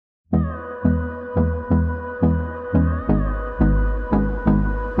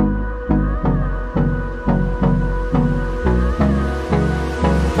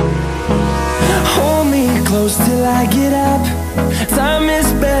close till I get up. Time is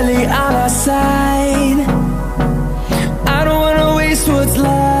barely on our side. I don't wanna waste what's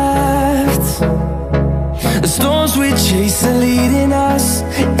left. The storms we chase are leading us,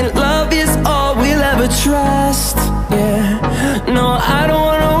 and love is all we'll ever trust. Yeah, no, I don't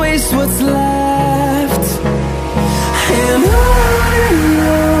wanna waste what's left. And on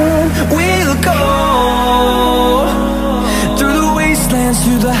we'll go, through the wastelands,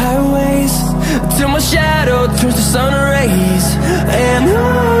 through the highways, till my shadow turns to sun rays. And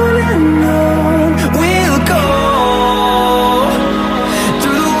on we'll go,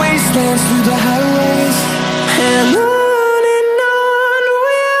 through the wastelands, through the highways, and on.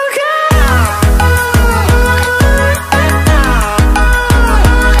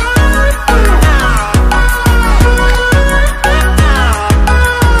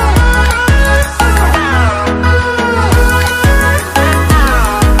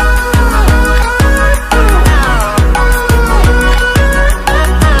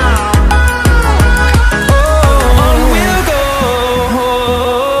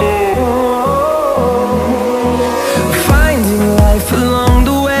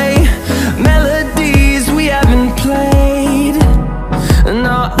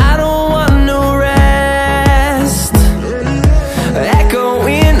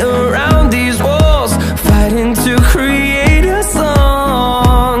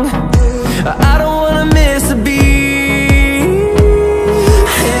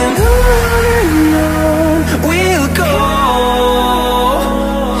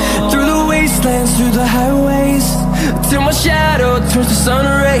 Through the highways, till my shadow turns to sun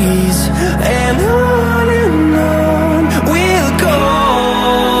rays. And on we'll go,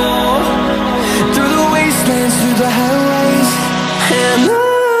 through the wastelands, through the highways, and on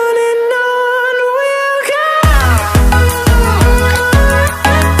we'll go.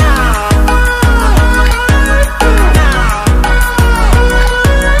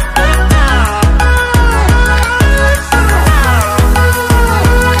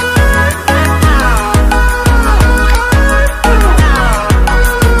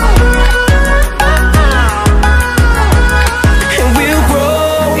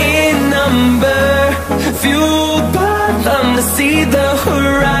 See the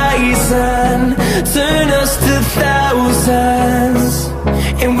horizon turn us to thousands,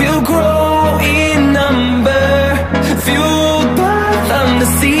 and we'll grow in number, fueled by them. To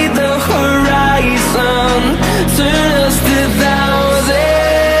see the horizon turn us to thousands,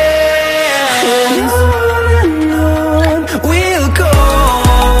 and on we'll go,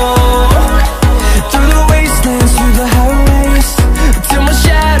 through the wastelands, through the highways, till my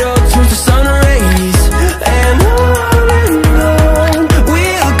shadow turns to sun rays. And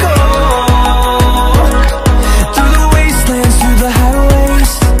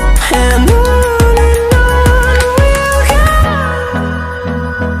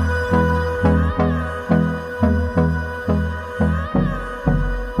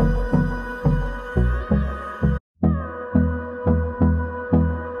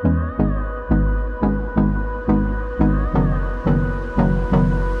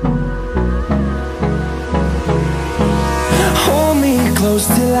close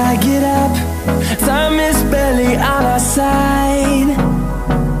till I get up. Time is barely on our side.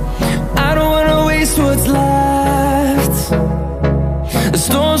 I don't wanna waste what's left. The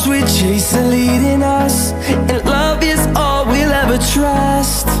storms we chase are leading us, and love is all we'll ever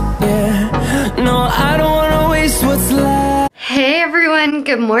trust. Yeah, no, I don't wanna waste what's left. Hey everyone,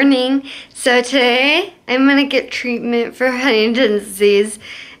 good morning. So today I'm gonna get treatment for Huntington's disease,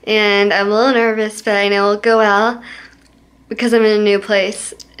 and I'm a little nervous, but I know it'll go well because I'm in a new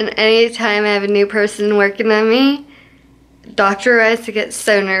place. And anytime I have a new person working on me, doctor-wise, I get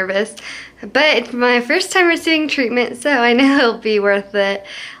so nervous. But it's my first time receiving treatment, so I know it'll be worth it.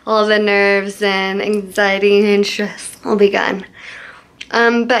 All the nerves and anxiety and stress will be gone.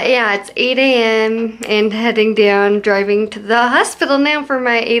 But yeah, it's 8 a.m. and heading down, driving to the hospital now for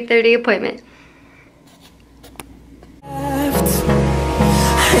my 8:30 appointment.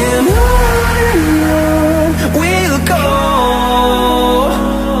 We'll go,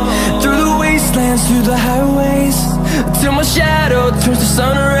 through the wastelands, through the highways, till my shadow turns to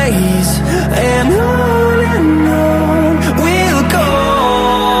sun